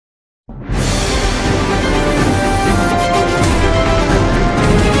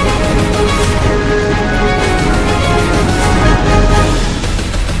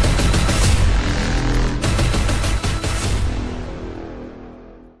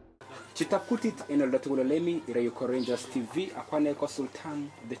Chitakutit in Oldatulolemi, Irayuko Rangers TV, Akwane ko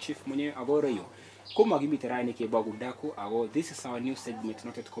Sultan, the chief mwenye agoreyo. Kuma gimiterani ke bagudaku, ago, this is our new segment,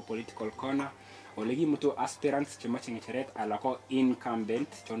 not ko political corner. Olegi muto aspirants, chemaching cheret, alako incumbent,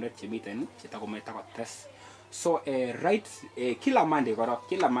 chondet chemiten, chitako metako test. So, kila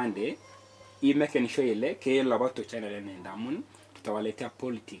Monday, imeken show ke labato channel ndamun, tutawaletea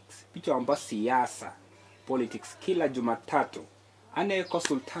politics. Picho amba siasa, politics, kila Jumatatu. Ane ko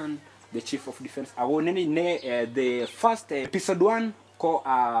Sultan, the chief of defense. The first episode 1 ko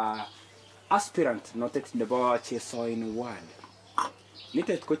aspirant noted in the bar Chesoen word.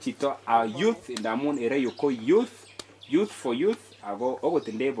 Nitet ko chito youth in the moon ere you ko youth for youth ago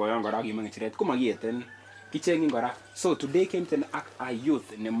ogotende boyong gora gi mangichret ko magieten kichengi gora. So today came to act a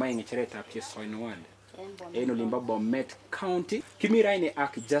youth ne mangichret ap Chesoen word. Eno limba Bomet County. Kimira ine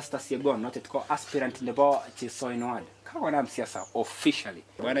ak Justus Yegon noted ko aspirant in the bar Chesoen word. Kawana msiasa officially.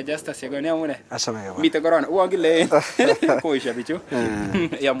 Bwana Justus Yegon ya mune. Asamege. Mite gorona uangile. Ko isha bichu.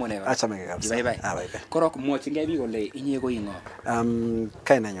 Ya mune. Asamege kabisa. Bye bye. Bye bye. Korok mochi ngebi gole inye ko ingo.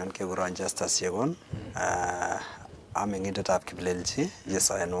 Kaina nyon ke guron Justus Yegon. Amengindetab Kiplelchi,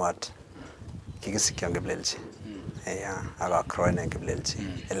 Chesoen ward. Kikisikyon Kiplelchi. Yeah, aga kroine Kiplelchi.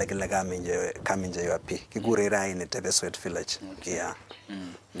 Elegele kaminje yapi. Kigure raini Tebeswet village. Yeah.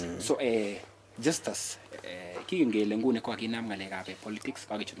 So Justus kingele ngune kwa kinam ngalekab politics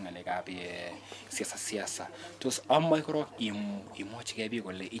kakichut ngalekab siasa tos amoy korok imoch kebi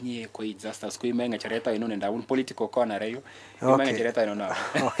kole inye ko Justus ko imenga chareta ino ndawun political corner ayo imenga chareta ino na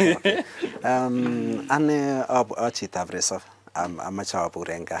ane achitab resof amache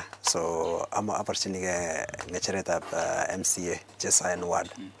aburenga so aporchinige ngecheretab MCA Chesoen ward.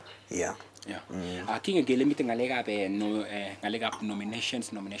 Yeah. King gele meeting ngalekab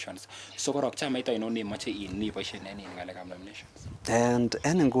nominations. So korok chama ito ino ni mache ini boisien neni ngalekab nominations. And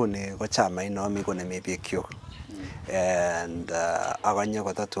nguni ko chama ino mi ko nemi BQ. And aganyo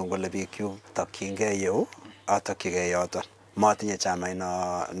ko tatun ko le BQ takinge yo atakige yoto. Matinye chama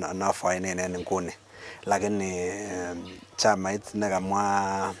ino na fine neni nguni. Lakini chama it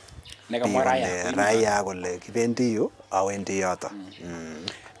negamwa raya kole kibendi yo awendi yoto.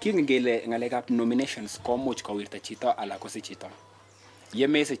 King gele ngalekab nominations ko much kawirta chito ala ko si chito. Ye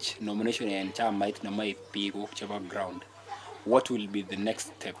message nomination en chamait na mai pigo chebo ground. What will be the next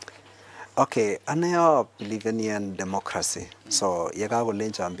step? Okay, ane believe in democracy. So ye ka ko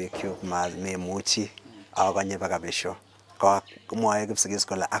lencha BQ ma me muchi akanye baka besho. Ko mwae kipsigis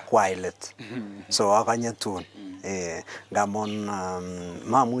kola acquilet. So akanye tun. Gamon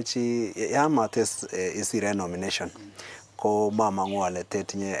mamuchi ya mates isire nomination. Ko mama ngwale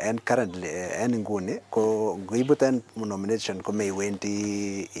tetinye en currently en nguni ko gibuten nomination ko may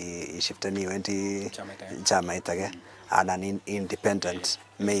wenti shiftani wenti chama itage anan independent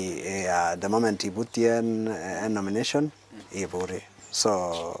may the moment ibutien en nomination iburi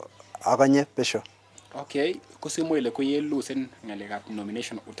so aganye pesho. Okay, kusimo ile ko yelusen ngalekab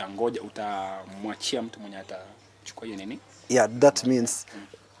nomination utangoja utamwachia mtu mwenye atachukua hiyo nini? Yeah, that means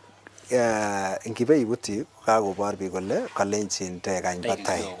ingibe ibuti kakobor biik kole kalenjin tekany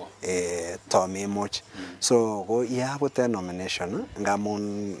batai tomi much so ko yabuten nomination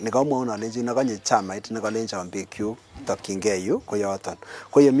ngamun nikamwaun alenjin akanye chamait nekalenjon bikyuk tokyingei yu ko yoton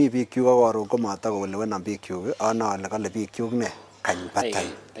ko yemi bikyuk akoron komatakolewenon bikyuk ana ale kale bikyuk ne kany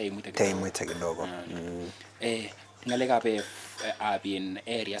batai taimwite kidogo. Ngalekab in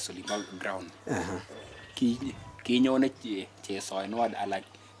areas olimbo ground kinyone Chesoen ward ala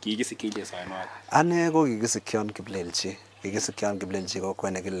kikisikyon Chesoen ward. Ane ko kikisikyon Kiplelchi ko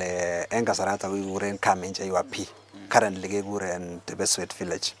kwene kile en kasarata ko kikuren kaminje yuapi. Currently kekuren Tebeswet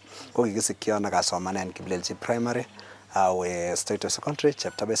village. Ko kikisikyon akasomanen Kiplelchi primary awe state secondary,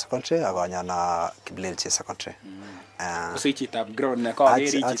 Cheptabet secondary akanyana Kiplelchi secondary. Kusi chitab ground na ka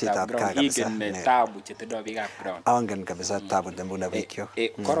eri chitab ground igen tabu chetindo biikab ground. Angen kabisa tabu dembuna bikyo.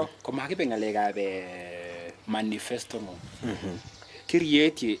 Koro komakibe ngalekab manifesto mo.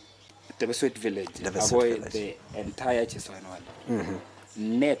 Create Tebeswet village avoid the entire Chesoen ward.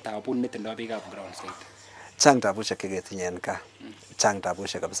 Net tabu netindo biikab ground site. Chang tabushek ketinye en ka. Chang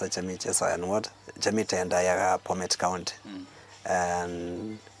tabushek kabisa chemi Chesoen ward, chemi tenda ya Bomet County.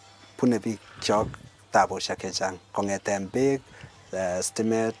 And pune biik chok tabushek chechang kongeten beek,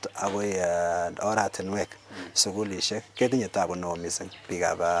 stimet akoi oratinwek, sugulishek ketinye tabu neo mising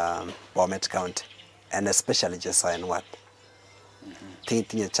biikab Bomet County and especially Chesoen ward.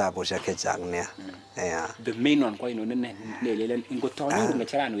 Tinye tabushek chechang nia. The main one kwa ino nilelen ingotonyoru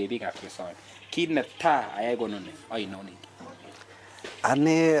ngecheran we biikab Chesoen. Kit netaa ayai konone ainoni.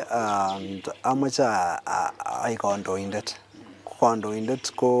 Ane amache ai kandoindet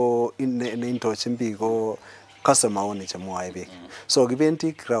kandoindet ko neindochin biik ko kase maoni chemwoe biik. So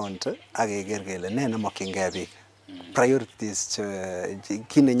kibendi ground ak keker kele nee nemokyingei biik. Priorities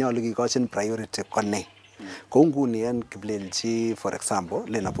kit nenyolu kikochin priority ko nee. Kou nguni en Kiplelchi for example,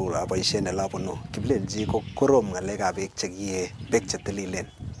 len aboisien elabunu. Kiplelchi ko korom ng'alekab beek chekiyee, beek chetililen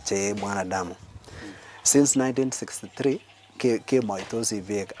che mwanadamu. Since 1963 kemoitosi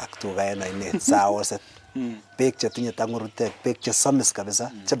beek ak tuga en oinet saoset. Beek chetinye tang'urutek, beek chesomis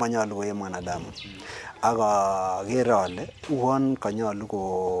kabisa chemanyolu koee mwanadamu. Ak akere ale uon kanyolu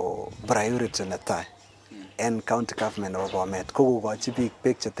ko priority netai en county government nebo Bomet ko kokochi biik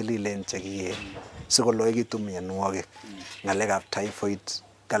beek chetililen chekiyee sikoloekitu mionwogik, ng'alekab typhoid,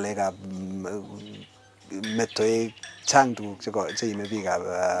 ng'alekab metoek, chang tuguk cheime biikab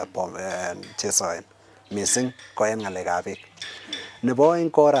Chesoen mising ko en ng'alekab beek. Nebo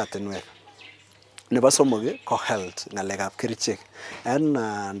oeng ko oratinwek, nebo somok ko health, ng'alekab kerichek.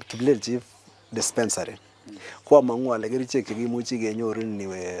 En Kiplelchi dispensary ko among'u ale kerichek chekimuchi kenyorun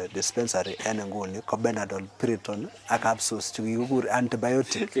niwe dispensary en nguni ko Benadryl, Piriton ak capsules chekikukur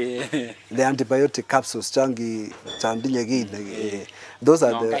antibiotic. The antibiotic capsules chon tinye kiit those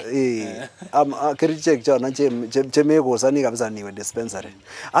are the kerichek chono chemekosani kabisa niwe dispensary.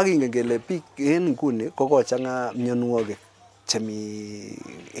 Ak ingen kele biik en nguni ko kochang'a mionwogik chemi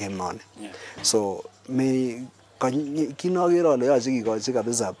emoni. So kinokere ale yoche kikochi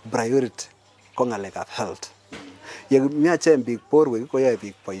kabisa priority ko ng'alekab health. Ye miachen biik borwek koyoe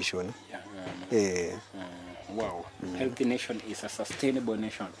biik boisionik. Wow. Healthy nation is a sustainable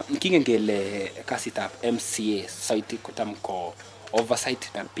nation. Kingen kele kasitab MCA saiti kotam ko oversight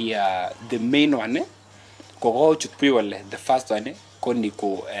na pia the main one ko kochut piwale the first one ko ni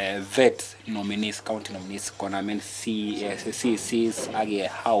ko vet nominees, county nominees konamen CCs age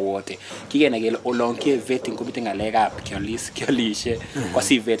how wote kigena kele olonke vetting ko bitin ngalekab kiolishe ko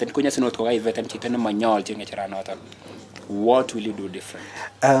si veten ko nyasinot ko ga veten chito ne manyol che ngechera noton. What will you do different?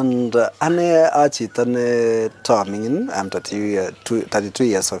 And ane achito ne tomingin, I'm 32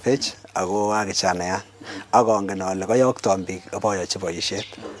 years of age, ako akichanea. Ako angen ale kayokton biik apoyochi boisiet.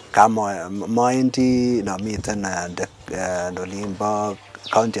 Kama maendi nomiten olimbo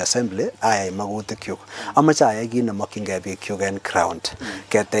county assembly ayai magutikyuk. Amache ayai kit nemokyingei biikyuk en ground.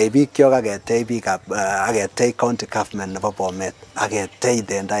 Ketech biikyok ak ketech biikab ak ketech county government nebo Bomet ak ketech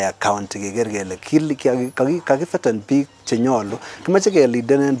the entire county keker kele kakifeten biik chenyolu. Kimache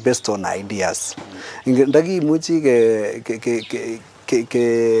kelidenen based on ideas. Ndakimuchi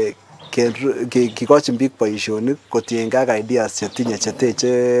kikochin biik boisionik kotiengei ak ideas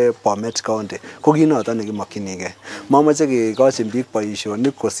cheteche Bomet County ko kit noton nekimokyinigei. Mamache kikochin biik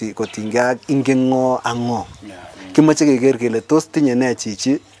boisionik kotiengei ak ingen ng'o ak ng'o. Kimache keker kele tos tinye nee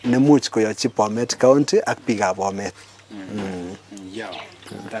chichi nemuch koyochi Bomet County ak biikab Bomet. Yeah,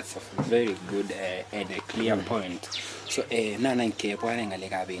 that's a very good and a clear point. So nanan ke bwana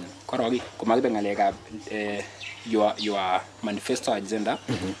ngalekab in korogi komakibe ngalekab your manifesto agenda.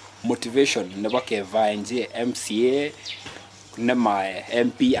 Motivation nebo kevaa nje MCA nema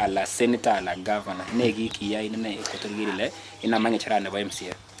MP ala senator ala governor negi kiyai nene kotorgile ina mangechara nebo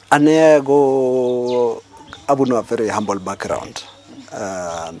MCA. Ane go abunu a very humble background.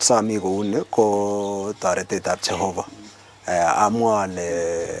 Sami ko une ko toretetab Jehovah. Amwa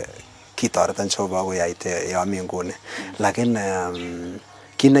ale kitoreton Jehovah ko yaite yami nguni. Lakini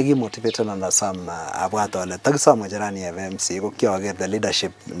kit nekimotiveton na sam abwat ale takisom ng'echerani eb MCA ko kioker the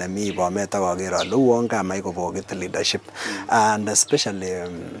leadership nemi Bomet ak aker ale uon kamach kobokit leadership and especially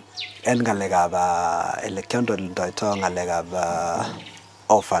en ng'alekab ele kiondoldoito ng'alekab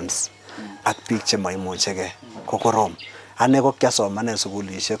orphans ak biik chemaimuchegei ko korom. Ane ko kiasomanen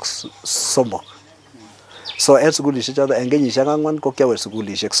sukulishek somok. So en sukulishek choto en kenyisiek 4 ko kiawe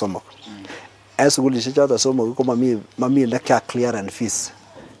sukulishek somok. En sukulishek choto somok ko mami ne clearance fees.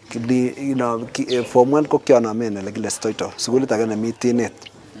 You know, form 1 ko kianamen ele kile stoito sukulit age nemi Tinet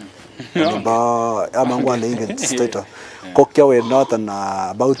nebo amangwale ingen stoito ko kiawe noton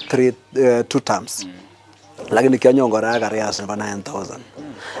about 2 terms lakini kianyon kora ak arias nebo 9000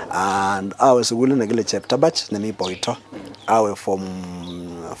 and awe sukulit nekile Cheptabach nemi Boito awe form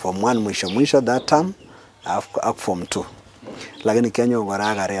 1 mwisho that term ak form 2 lakini kianyon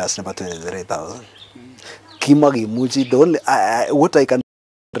kora ak arias nebo 23000 kimakimuchi the only what I can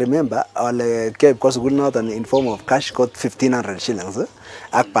remember ale keep ko sukul noton in form of cash got 1500 shillings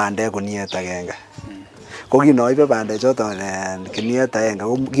ak bandek kuniet agenge ko kinoibe bandek choton kuniet agenge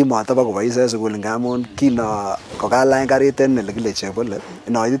ko kimatoba kobois en sukul ngamun kino kokalany karit en ele kile Chebole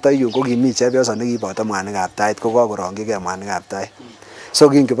inoititoi yu ko kimi chepyoso nekiboto mwanikab tait ko kakorongjigei mwanikab tait So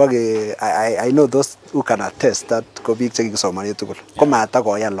I know those who can attest that ko biik che kikisomani tugul ko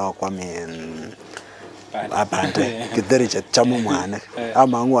matakoyan lagok kwamen abande kidheri che chamu mwanik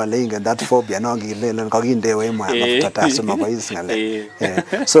ama ngwale ingen that phobia no ngilelen kakindewe mafuta tasema boys ngale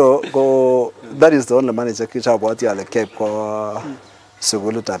so go that is the only manager kichabwati ale keep ko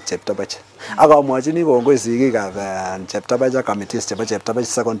sugulutab Cheptabach akamwachini kongoi sigikab Cheptabach committees chebo Cheptabach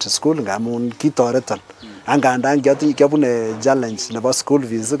secondary school ngamun kitoreton angandan kiabune challenge nebo school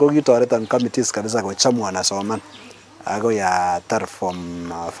fees ko kitoreton committees kabisa kochamu anasoman ako ya tar from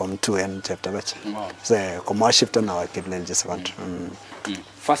 2 en Cheptabach so komo shiften na Kiplenji secondary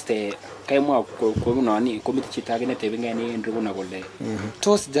first kaimwa ko nani committee chitake ne tebengani ndruguna kole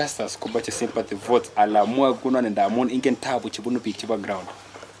tos Justus kobache sympathy votes ala mwa kuna nda mon ingen tabu chibunu biik chebo ground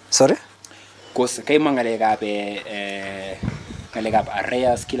sorry cause kaimwa ngalekab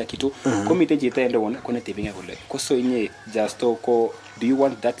arrears kila kitu committee chitake ndo kone tebenga kole koso inye Justo ko do you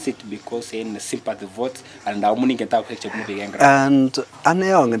want that seat because in sympathy votes and amun ingen tabu chibunu biik ground and ane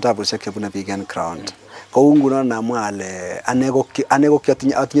yang tabu chibunu biik ground ko nguno namwa ale ane ko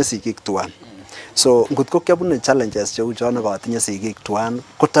atinye sigik tuan so ngotko kyabune challenges cheu chono ko atinye sigik tuan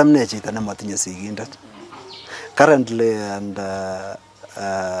kotamne chito nematinye sigindet currently and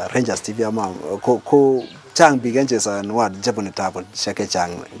Rangers TV ama ko chang biik en Chesoen ward jebune tabu cheke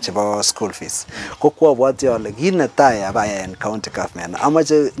chang chebo school fees ko kwabwati ale kit netai abaya en county government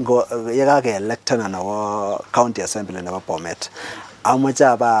amache yekake elected na county assembly nebo Bomet amache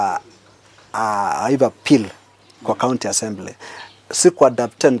aba aiba appeal kwa county assembly si kwa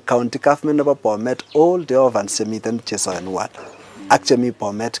adapten county government nebo Bomet all the ovens chemiten Chesoen ward ak chemi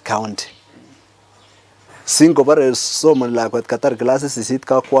Bomet county singo bare soman lakwet katar classes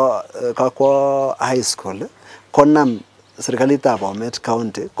 8 kakwa high school konam serikalitab Bomet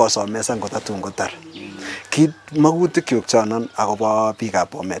county kosomesan kotatun kotar kit magutik kyuk chonon akobo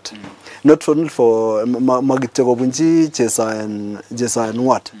biikab Bomet not only for magityo kobunji Chesoen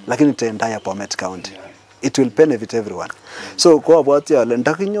ward lakini the entire Bomet county it will benefit everyone so ko abwati ale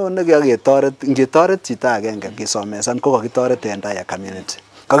ndakinyone ngetoret chito agenge kisomesan ko kakitoret the entire community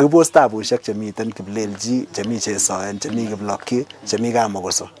kakibos tabushek chemiten Kiplelji chemi Chesoen chemi Kiblokyi chemi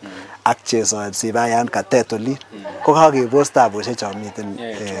Kamokoso ak Chesoen Sibayan Katetoli ko kakibos tabushek chomiten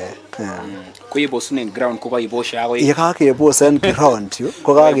ko yebosunen ground ko kaiboshe agoi ye kakebosen ground yu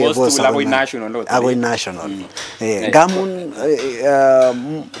ko kakebos agoi national ngamun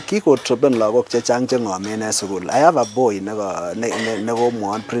kikotroben lagok chechang chengomen en sukul I have a boy neko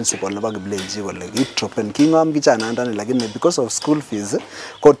mwon principal nebo Kiplelji kole kitroben kingom kijanandani lakini because of school fees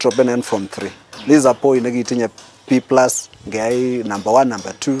ko troben en form 3 this is a boy nekitinye B+ ngai number 1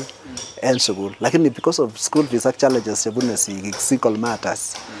 number 2 en sukul lakini because of school fees ak challenges chebune sigik single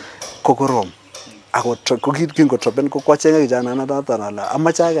matters kokorom ako kingotroben ko kwachenge kijana noton ala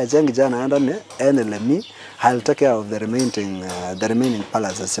amache acheng kijana ndani en elemi I'll take care of the remaining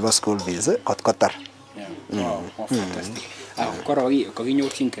balances chebo school fees kotar fantastic korogi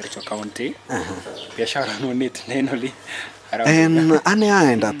kokinyorchin Kericho county biashara nonet nenoli and ane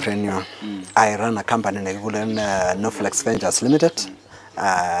entrepreneur I run a company nekikulen Noflex Ventures Limited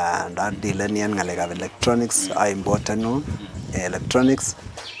and I deal in ngalekab electronics I import electronics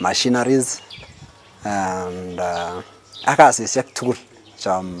machineries and akasisiek tugul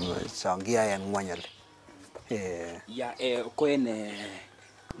changia en ngwanyel ko en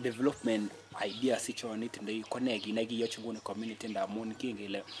development idea sichonit ndoi konegi nekiyochungune community ndamun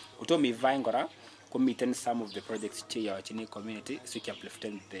kingele utomi vine kora committing some of the projects che yochini community to uplift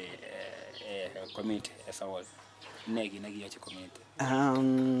the community as a whole negi yochi community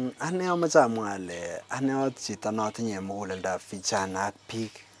ane amache amwa ale ane chito notinye muguleldab vijana ak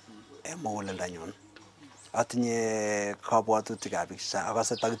biik en muguleldanyun atinye kabwatutikab biik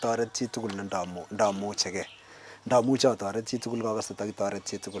akase takitoret chi tugul ndamuchege ndamuche atoret chi tugul akase takitoret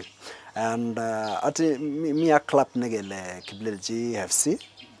chi tugul and mi a club nekele Kiplelji FC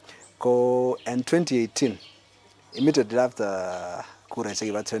ko in 2018 immediately after kura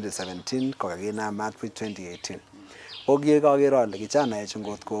chekiba 2017 kokakinam at 2018 ko kikaker ale kijana echu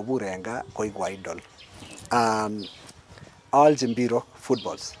ngot kobur en gaa koiku idol alchi mbirok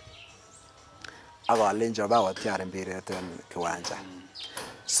footballs akalenjo bakotiar mbiret en kiwanja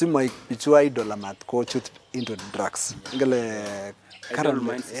simoik bichu idol amat kochut into drugs ngele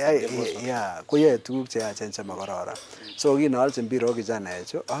koyae tuguk cheyachen chemakororon so kinaalchi mbirok kijana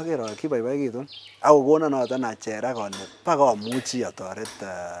echu aker ale kiboiboikitun akokona noton achera kole bakamuchi atoret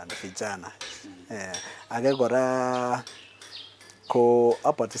vijana age kora ko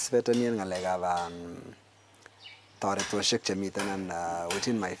aparticipaten en ngalekab toretoshek chemiten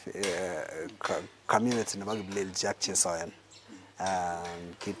within my community nebo Kiplelji ak Chesoen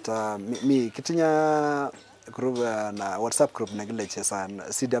Kitinya group na WhatsApp group nekile Chesoen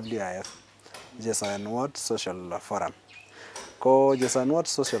CWIF Chesoen Ward Social Forum. Ko Chesoen Ward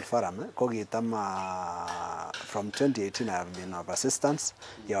Social Forum ko kitam from 2018 I have been of assistance.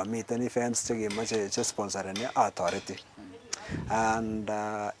 Ya miten events che sponsoreni authority. And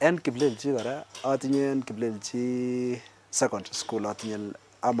en Kiplelchi kora atinye en Kiplelchi secondary school atinye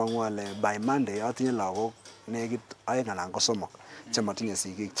amangwale by Monday atinye lagok nekit aeng anan ko somok chematinye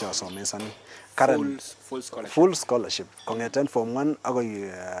sigik chasomesani. Full scholarship kongeten form 1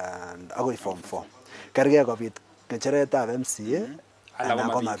 agoi form 4. Kerge kopit ngecheretab MCA anan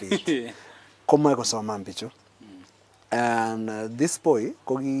ko mabit komoe kosoman bichu. And this boy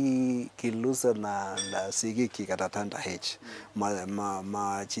ko ki lose na sigik ki at an age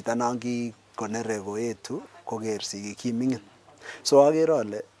ma chita nangi konere koetu koker sigik ki mingin. So agere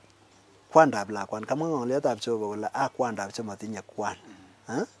ale kwandab lakwan kamwa ngolyotab Jehova kole kwandab chematinye kwan.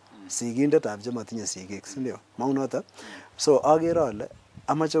 Sigindetab chematinye sigik, si ndio? Maunoto. So agere ale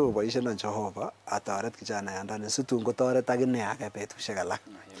amache koboisien Jehova atoret kijanayandani situn kotoret akine age betusiek alak.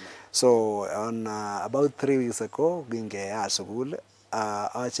 So on about 3 weeks ago, gingeya school,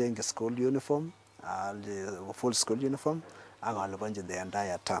 achenge school uniform, full school uniform, and I'll bunch the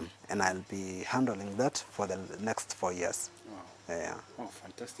entire term, and I'll be handling that for the next 4 years. Wow. Yeah. Oh,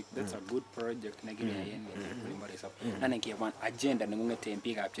 fantastic! That's a good project. Nanenge one agenda nungete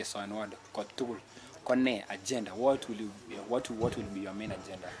pick up Chesoen Ward kotul. Kone agenda. What will be your main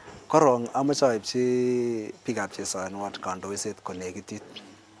agenda? Korong amache aipchi pick up Chesoen Ward kandoiset konekitit.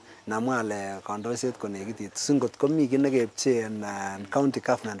 Namwale kandoiset konekitit singot komi ki nekepcheen county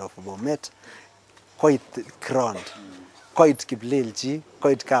government of Bomet koit ground koit Kiplelchi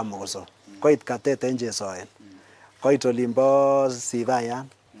koit Kamokoso koit Katet en Chesoen koit olimbo Sivayan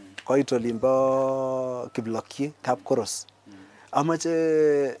koit olimbo Kiblokyi Kapkoros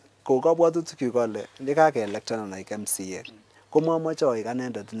amache ko kabwatutik kole ndikakeelectan like MCA komamoche oik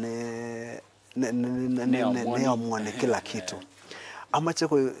anendet ne amwone kila kitu. Amache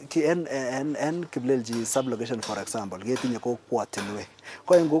ko en Kiplelchi sublocation for example ketinye kokwotinwek.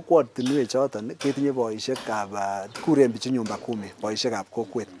 Ko en kokwotinwek choton ketinye boisiekab kuren bichu nyumba 10 boisiekab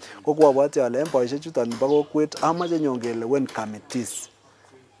kokwet. Ko kwabwati ale en boisiek chuton bo kokwet amache nyon kelewen committees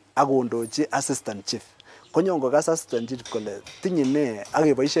akondochi assistant chief. Konyon kokas assistant chief kole tinye ne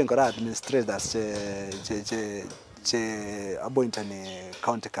akeboisien kora administrators che appointani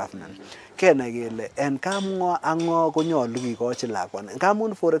county government. Kenai kele en kamng'o ak ng'o konyolu kikochi lakwan.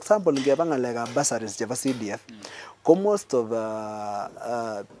 Ngamun for example ngeba ng'alekab bursaries chebo CDF ko most of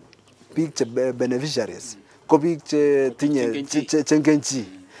biik che beneficiaries ko biik che tinye chengenchi.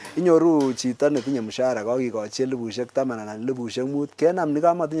 Inyoru chito netinye mshahara kokikochi 10,000 anan 5,000 kenam ni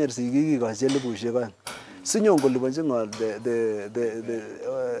kamatinye sigik kikochi 2,000. Sinyon kolipanchi ng'ol the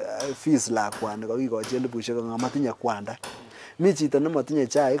fees lakwani kokikochi 2,000 amatinye kwanda. Mi chito nematinye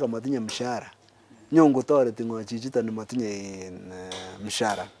chaik amatinye mshahara. Nyon kotoreti ng'o chichito nematinye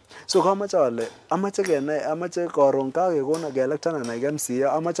mshahara. So kamache ale amache kenai amache koron kakekona keelectan like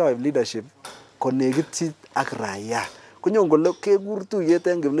MCA amache aib leadership konekit ak raia. Konyon kole kekur tuyet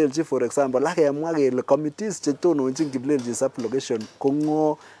en Kiplelchi for example akemwa kele committees che tononchin Kiplelchi sublocation ko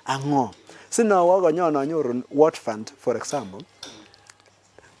ng'o ak ng'o. Sinawa kanyon anyoru ward fund for example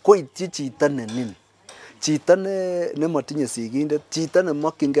koityi chito nenin, chito nematinye sigindet, chito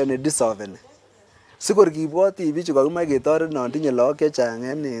nemakyingei ne dissolveni. Sikor kibwoti bichu kakimoe ketoret non tinye lagok chechang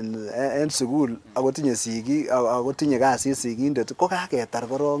en sukul akotinye sigik akotinye kasit sigindet ko kaketar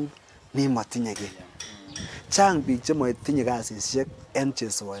korong ni matinye kiy. Chang biik chematinye kasisiek en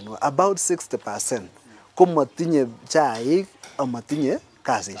Chesoen about 60% ko matinye chaik amatinye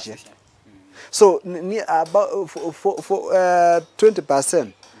kasisiek. So about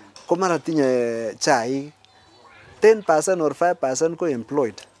 20% ko mara tinye chaik, 10% or 5% ko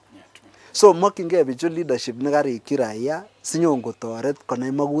employed. So makyingei bichu leadership nekarikyi raia sinyon kotoret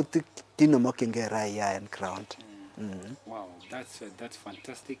konai magutik kit nemakyingei raia en ground. Wow, that's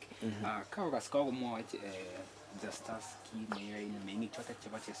fantastic. Kaokas kakomwoch Justus kit neyoe meng'ik chotet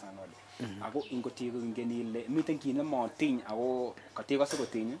chebo Chesoen Ward. Ako ingotiko ingen ile miten kit nemotiny ako katekose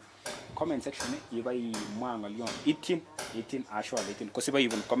kotiny comment section iba imwa ng'olyon ityin actually ityin kosiba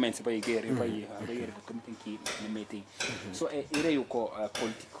even comments iba iker komiten kit nemetiny. So ireyu ko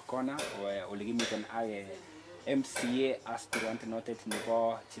political corner ole kimiten ak MCA aspirant notet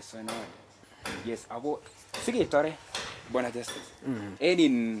nebo Chesoen Ward. Yes, ako siketore Bwana Justus.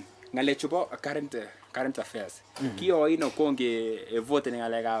 En ng'alek chebo current affairs. Kiyoino konge vote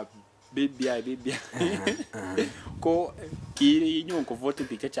ng'alekab BBI. Ko kinyon ko vote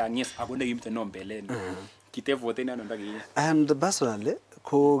biik chechang yes ako nekimiten no mbeleni. Kitevote na ndagi. And personally,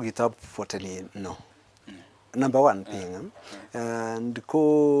 ko kitap voteni no. Number one being, and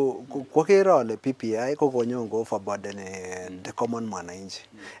ko kera le PPI ko konyongo for burden the common mwananchi.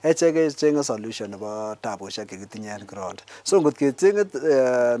 Echege chenga solution about tabushek kegitinye en ground. So ngot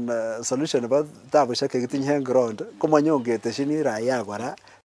kechenga solution about tabushek kegitinye en ground, ko manyonge teshini raia kora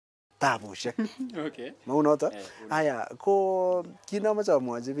tabushek. Okay. Maunoto. Aya ko kinamacha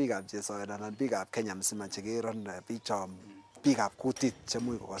mwaji biikab Chesoen anan biikab Kenya msima chekeron biikab kutit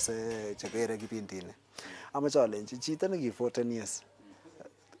chemuch kokose chekere kipindini. Amache alenji chito nekivoten yes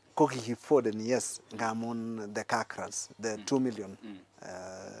ko kikivoten yes ngamun the car crash the 2 million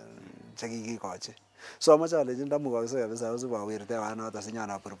chekikikochi. So amache alenji ndamukokse kabisa usibawirte wanoto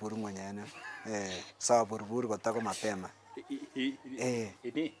sinyana burbur ngwenye sawa burbur kotako mapema.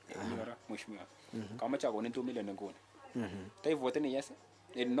 Ini yora mheshimiwa. Kama cha kone 2 million ngone. Taivoten yes?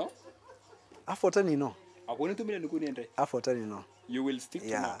 No? Avoteni no. Akone 2 million ngone ndai. Avoteni no. You will stick to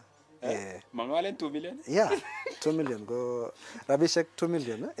no. Mangalen 2 million? Yeah, 2 million go rabishek 2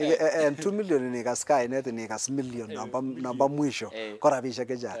 million and 2 million ni kaskai net ni kas million namba mwisho ko rabishek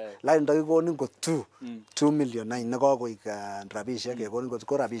keja lakini ndakikonin ko 2 million na nekakoik rabishek kekonin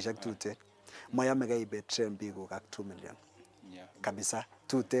ko rabishek tuten mayameke ibetren bikuk ak 2 million kabisa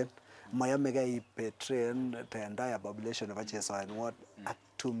tuten mayameke ibetren the entire population of Chesoen ward at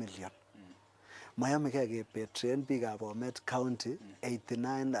 2 million. Mayameke kebetren biikab Bomet County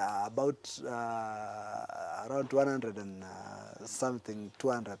 89 about around 100 and something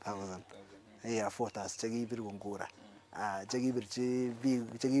 200,000 voters chekibir kura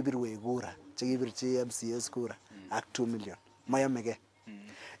chekibirwe kura chekibirchi MCAs kura ak 2 million mayameke.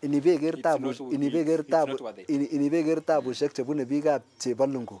 Inibeker tabushek chebune biikab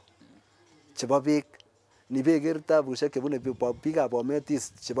Chebalungu chebo beek, nibeker tabushek chebune biikab Bomet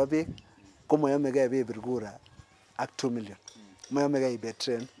East chebo beek ko mayameke bebir kura ak 2 million. Mayameke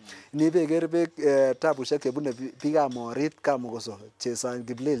ibetren. Nibeker beek tabushek chebune biikab Morit Kamukoso Chesoen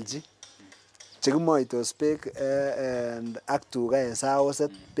Kiplelchi chekimoitos beek ak tuga en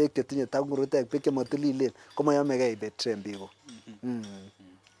saoset beek chetinye tangurutek beek chematililen ko mayameke ibetren biko.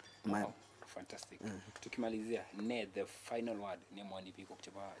 Wow, fantastic. Tukimalizia the final word ni mwani biko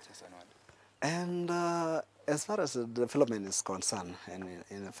cheba Chesoen ward. And as far as the development is concerned in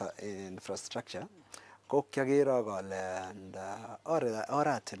infrastructure, ko kiagero kole and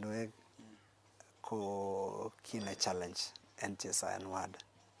oratinwek ko kine challenge en Chesoen ward.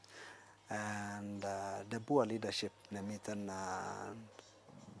 And the poor leadership nemiten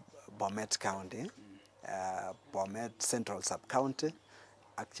Bomet County, Bomet Central Sub-County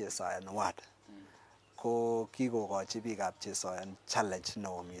ak Chesoen ward. Ko kikokochi biikab Chesoen challenge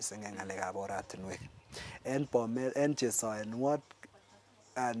neo mising en ngalekab oratinwek. En Bomet en Chesoen ward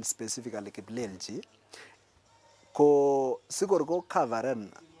and specifically Kiplelchi ko sikor ko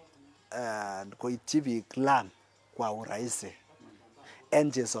coveren koityi biik lam kwa urahisi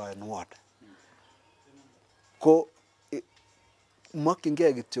en Chesoen ward ko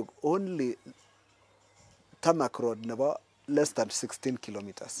mokyingei kityo only tarmac road nebo less than 16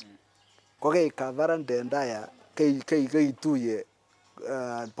 kilometers. Ko coveren the entire keituye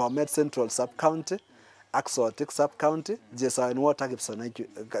Bomet Central Sub-County ak Sotik Sub-County Chesoen ward ak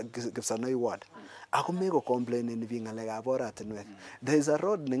Kipsonoi ward. Ako meko complainen biik ngalekab oratinwek. There is a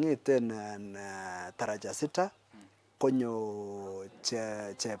road nengeten Taraja Sita konyo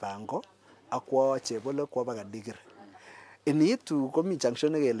Chebango akwo Chebole kwa baka Digir. Iniitu komi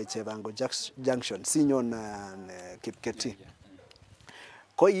junction nekele Chebango junction sinyon Kipketi.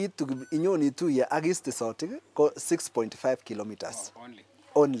 Ko inyon ituye ak East Sotik ko 6.5 kilometers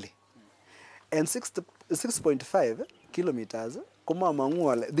only. And 6.5 kilometers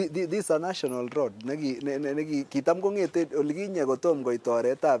komamangu ale this is a national road neki kitam kongete olikinye kotom koit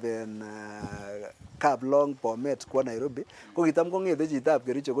oretab en Kaplong Bomet kwa Nairobi ko kitam kongete chitab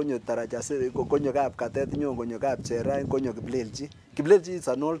Kericho konyo Taraja konyo Kap Katet nyon konyo Kap Cherai konyo Kiplelchi. Kiplelchi is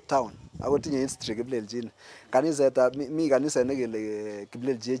an old town ako tinye history Kiplelchi. Kanisetab mi kaniset nekele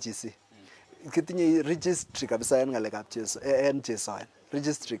Kiplelchi HEC. Kitinye registry kabisa en ngalekab Chesoen.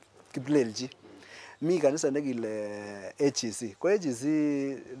 Registry Kiplelchi. Mi kanisa nekile HEC. Ko HEC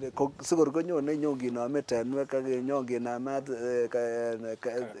sikor konyone nyonginome tenwek ak nyonginamat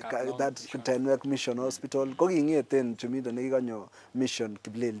that tenwek mission hospital ko kingeten chumindo nekikonyo mission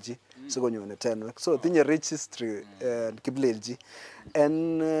Kiplelchi sikonyone tenwek. So tinye registry Kiplelchi.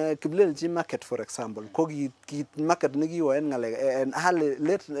 And Kiplelchi market for example ko ki market nekiwo en ngalek en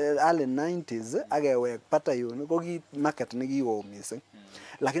early 90s akewek patayun ko ki market nekiwo mising.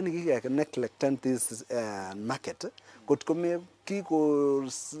 Lakini kike neglecten this market kot ko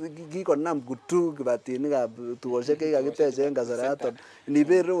kikonam kutu kibatinikab tugoshek chekikakitech en kasaraton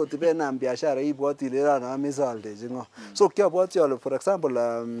niber ot ibenam biashara ibwoti ile ameche aldechi ngo. So kiabwoti ale for example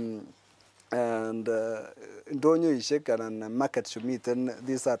and ndonyoishek anan market chumiten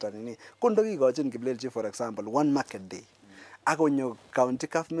this Saturday ko ndokikochin kiplelchi for example one market day akonyo county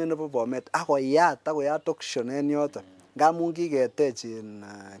government nebo Bomet akoyat auction en yoton ngamun kiketech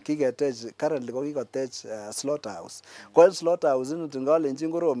currently ko kikotech slaughterhouse ko en slaughterhouse niton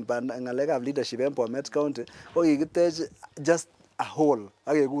kalenjin korom ngalekab leadership en Bomet County ko kikitech just a whole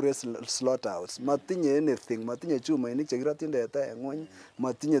akekure slaughterhouse matinye anything, matinye chumainik chekirotyin teta en ngwony,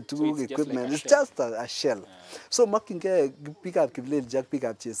 matinye tuguk equipment, it's just a shell. So makyingei biikab Kiplelchi ak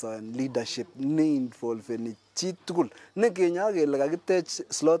biikab Chesoen leadership ne involveni chi tugul ne kenyo kele kakitech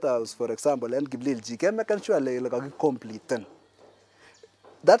slaughterhouse for example en Kiplelchi kemaken sure kele kakicompleten.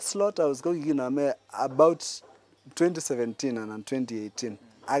 That slaughterhouse ko kikinome about 2017 anan 2018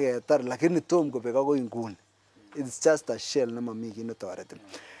 aketar lakini tom kobek akoi nguni. It's just a shell nemami kit netoreti.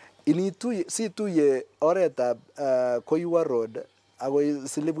 Situye oretab Koiwa Road akoi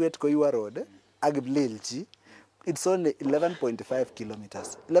Silibwet Koiwa Road ak Kiplelchi, it's only 11.5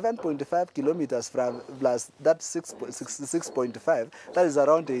 kilometers. 11.5 kilometers plus that 6.5, that is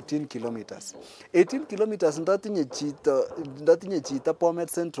around 18 kilometers. 18 kilometers ndatinye chito Bomet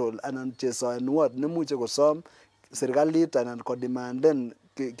Central anan Chesoen Ward nemuche kosom serikalit anan kodemanden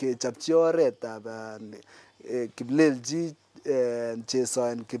kechopchi oretab Kiplelchi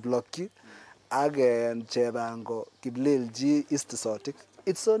Chesoen Kiblokyi ak Chebango Kiplelchi East Sotik.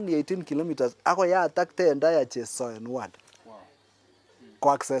 It's only 18 kilometers akoyat ak entire Chesoen Ward. Wow. Ko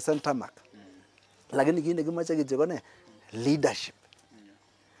access tamak. Lakini kit nekimoche kityo ko ne leadership.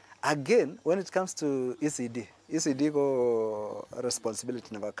 Again, when it comes to ECD ko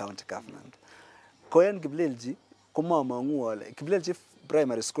responsibility nebo county government. Ko en Kiplelchi ko mamangu ale Kiplelchi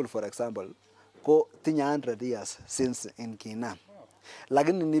primary school for example ko tinye 100 years since in Kinam.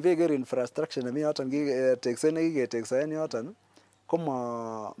 Lakini nibeker infrastructure nemi yoton tekset nekiketekso en yoton ko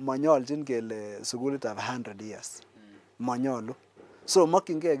manyolchin kele sukulitab 100 years. Manyolu. So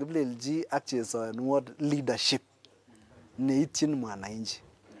makyingei Kiplelchi ak Chesoen Ward leadership neityin mwananchi.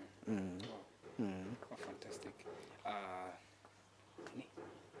 Fantastic.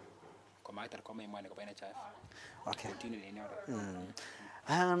 Okay.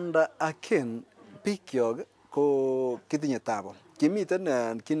 And again, bikyok ko kitinye tabo.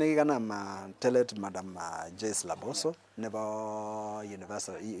 Kimiten kit nekikanam telet Madam Joyce Laboso nebo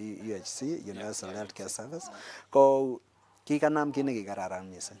UHC, Universal Healthcare Service. Ko kikanam kit nekikararan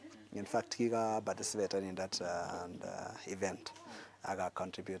mising. In fact, kika participated in that event. Aga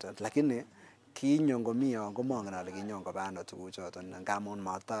contributed. Lakini kinyon komiyo komongen ale kinyon koba ano tuguchoton ngamun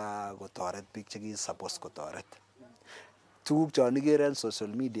mata kotoret biik chekisupposed kotoret. Tuguk chon ikere en social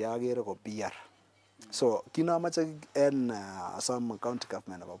media akere ko PR. So kinomoche en some county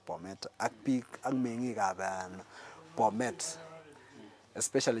government nebo Bomet ak biik ak meng'ikab Bomet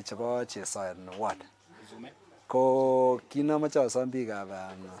especially chebo Chesoen Ward ko kinomoche asom biikab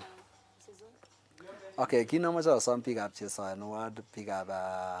kinomoche asom biikab Chesoen Ward, biikab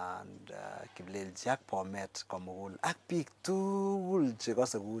Kiplelchi ak Bomet komugul ak biik tugul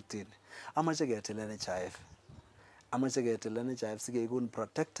chekose kutin. Amoche ketil NHIF. Amoche ketil NHIF sikekun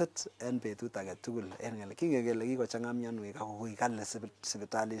protected en betut age tugul en ngele kingen kele kikochang'a mionwek ako kikale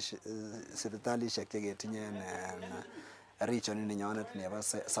sipitalishek cheketinye en region ninyonet nebo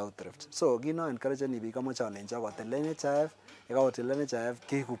South Rift. So kino encourageni biik amoche alenji kotil NHIF, yekakotil NHIF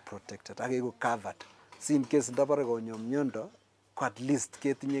keku protected ak keku covered. Si in case ndabore konyo miondo ko at least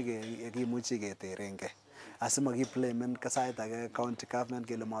ketinye kimuchi keterenge. Asimakiblamen sait age county government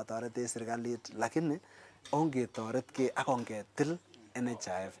kele motoretech serikalit lakini ongetoretke ak ongetil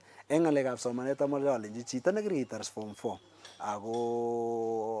NHIF. En ngalekab somanet amoche alenji chito nekiritar form 4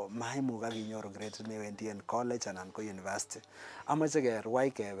 ako maimukak inyoru grade newendi en college anan ko university. Amoche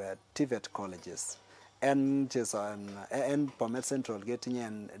kerwai kebe TVET colleges. En Chesoen en Bomet Central ketinye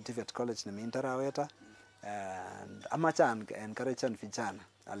en TVET college nemi Taraweta. And amache encourage vijana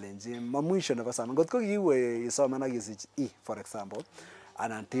alenji mwisho nebo somanet. Ngotko kiiwe isoman ak isich E for example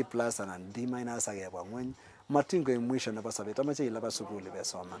anan D+ anan D- akebwa ngweny matin koik mwisho nebo sobet. Amache ilaba sukul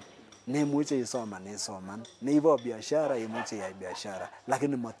ibesoman. Nemuche isoman isoman. Neibo biashara imuche iyai biashara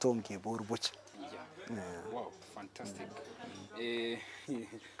lakini matom kebur buch. Wow, fantastic.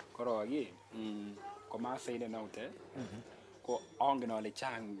 Korok komasainet naute ko angen ale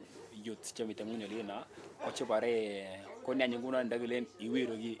chang youth chemiten ngweny olino ko chebore ko nyany ngunon ndakilen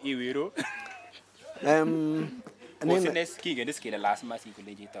iwiro Business kingen kele lazima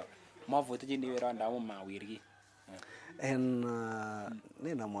sikulenji chito mavotechi iwiro ndamun mawir ki. En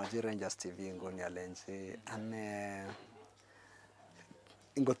nina mwaji Rangers TV ngoni alenji ane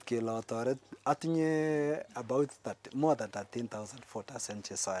ingot kele atoret atinye about more than 13,000 voters en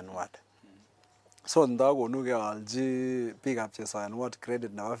Chesoen ward. So ndakonu kealji biikab Chesoen ward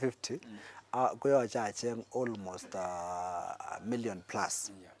credit nebo 50 koyoche acheng almost a million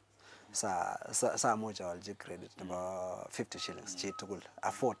plus. Sa much alji credit nebo 50 shillings chi tugul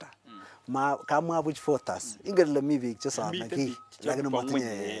a voter. Kamwa buch voters ingele mi biik chesome ki lakini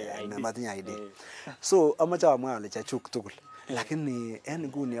matinye ID. So amache amwa ale chachuk tugul. Lakini en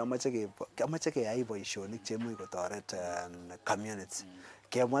nguni amache keyai boisionik chemuch kotoret community.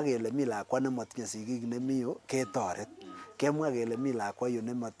 Kemwa kele mi lakwa nematinye sigik nemi yu ketoret. Kemwa kele mi lakwa yu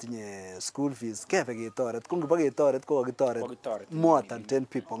nematinye school fees kebe ketoret. Ko ngibo ketoret ko kakitoret more than 10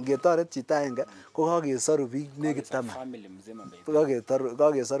 people. Ngetoret chito agenge ko kakesoru biik nekit 10.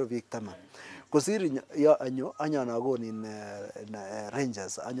 Kakesoru biik 10. Kosir anyon akonin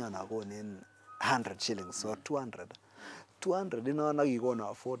Rangers anyon akonin 100 shillings or 200. 200 inon akikono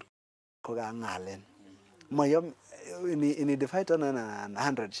afford ko kangalen. Mayom ini divide on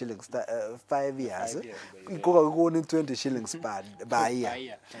 100 shillings 5 years ko kakikonin 20 shillings per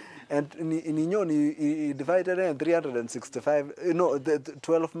year. And ini nyon divided in 365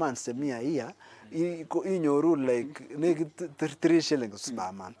 12 months a year inyoru like nekit 3 shillings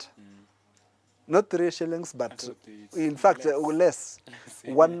per month. Not 3 shillings, but in fact less.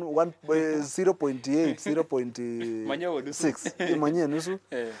 0.8, 0.6. Manye nusu.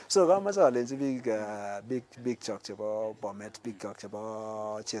 So kama cha lenzi big chok chebo Bomet, big chok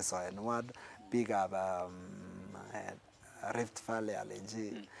chebo Chesoen ward, big Rift Valley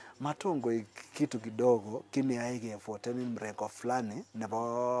alenji. Matongo kitu kidogo kini aige foteni mrengo fulani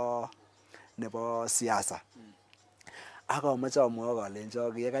nebo siasa. Ako macha amwa kalenji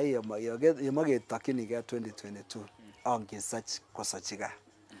yemaketakchinige 2022 angesach kosachiga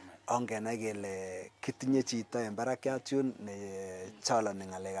angenai kele kitinye chito en barakiat yun ne chalani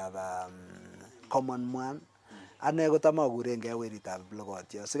ngalekab common man. Ane kotam akurengei weritab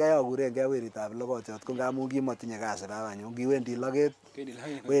logotiot. Sikai akurengei weritab logotiot ko ngamun kimatinye kasi babanyu. Kiwendi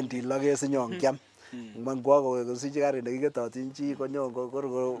loget sinyon kiam. Mangwa kosich karit nekiketotin chi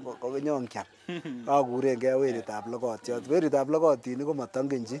konyon kiam. Akurengei weritab logotiot. Weritab logotinik ko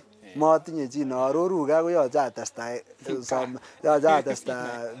matangen chi. Matinye chi na aroru ga koyoche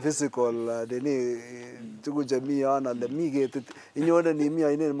atesta physical tugun chemi yon ale mi ketit inyone ni mi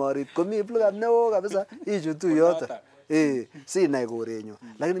ainet morit komi plugam neo kabisa ichutu yoto sinai korenyu.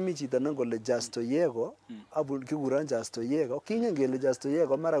 Lakini mi chito nengole Justus Yegon kikuron Justus Yegon kinyen kele Justus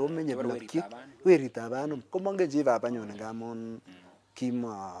Yegon mara komenye blokyik weritab anum komongen chi babanyu ngamun chi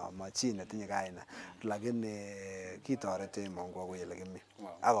netinye kaina lakini kitorete Mungu kole kimi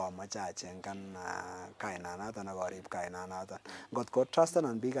akamache achengan kainanaton akarib kainanaton ngotko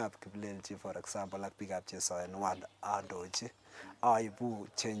trustenan biikab Kiplelchi for example ak biikab Chesoen ward andochi aibu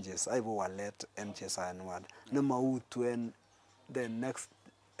changes aibu walet en Chesoen ward nemautu en the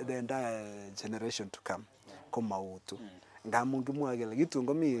entire generation to come komautu ngamun kimwoe kele kitun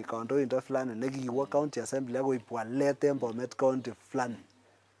komi kandoindet fulani nekiwo county assembly akoib walet en Bomet county fulani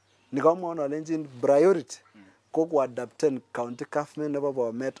nikamwon alenjin priority ko kuadapten county government nebo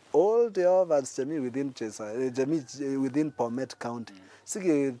Bomet all the overs chemi within Bomet county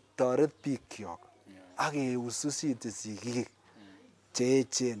siketoret biikyok akeususiti sigik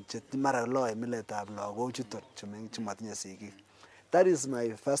cheechen mara loe miletab lagochuton chematinye sigik. That is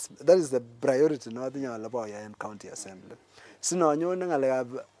the priority notinye ale boyo en county assembly. Sinonyone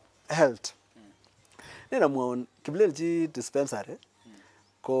ngalekab health. Ninamwon Kiplelchi dispensary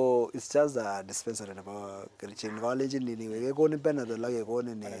ko it's just a dispensary nebo kerichek nikalenjin niwe kekonin Benadryl ak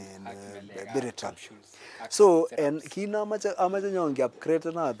kekonin Biriton. So en kinamache nyon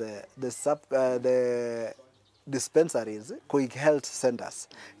upgrade na the dispensaries koik health centers.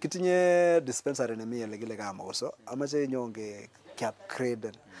 Kitinye dispensary nemi ele kile Kamoso amache nyon ke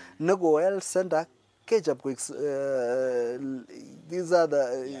upgrade nego health center kechap koik these are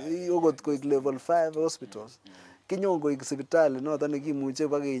the yogot koik level 5 hospitals. Kinyon koik sipitali noton nekimuche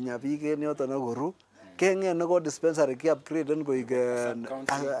bakinya biik en yoton akoru kengen neko dispensary ki upgrade koik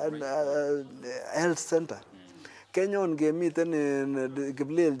health center. Kenyon kemiten en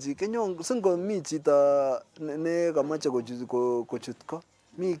Kiplelchi kenyon singomi chito ne kamache kochut ko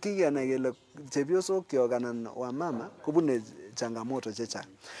mi kikenai kele chepyosokyok anan wamama kobune changamoto chechang.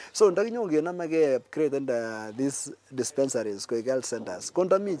 So ndakinyon kenameke upgrade these dispensaries koik health centers ko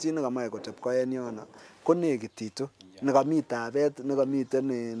ndami chi nekamache kotep ko en yono konekititu nekami tabet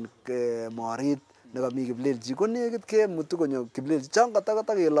nekamiten en morit nekami kiplelchi ko nekit kemutu konyo kiplelchi chon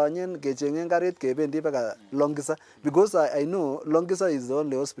katakelonyen kechengen karit kebendi baka Longisa because I know Longisa is the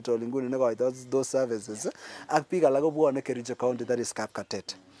only hospital inguni nekoito those services ak biik alak kobwone Kericho County that is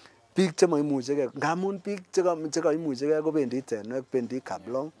Kapkatet biik chemoimuchegei ngamun biik chekoimuchegei kobendi Tenwek bendi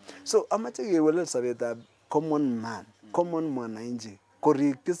Kablong so amache kewelel sobetab common man common mwananchi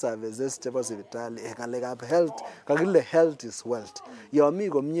korikyi services chebo sipitali ngalekab health kakile health is wealth yo mi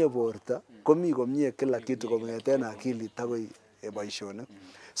komie borto komi komie kila kitu kongeten akilit akoi boisionik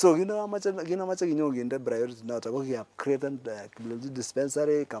so kinamache kinyo kinde priority noto ko ki upgrade Kiplelchi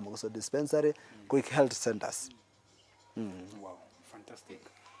dispensary Kamukuso dispensary koik health centers Wow, fantastic.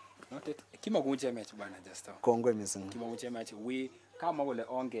 Noted. Kimakunchemech bwana Justus. Kongoi mising. Kimakunchemech we kama kole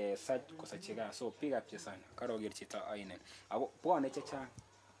onge site kusachika so pick up Chesoen karoger chito aine. Ako bwana chechang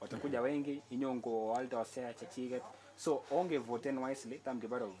watakuja wengi inyongo aldo sea chechiget so onge vote wisely tam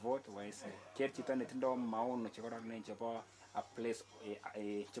gebaro vote wisely. Ker chito netindo maono chekororon chebo a place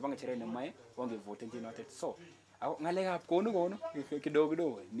chebo ngechere ne mai onge vote noted so ako ngalekab kono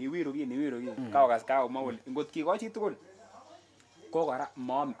kidogo ni wiru ki kawagas kaw mawol ngot kikochi chi tugul ko kora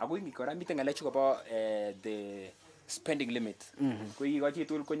mom ako ngi kora miten ngalechu kobo the spending limit ko kikochi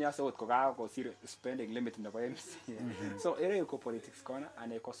tugul konya so ko ka ko sir spending limit nebo MCA so ere ko politics kona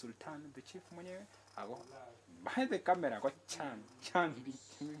ane ko Sultan the chief mwenyewe ako behind the camera ko chan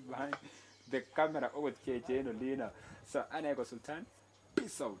behind the camera ogot cheche no lina so ane ko Sultan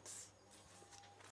peace out.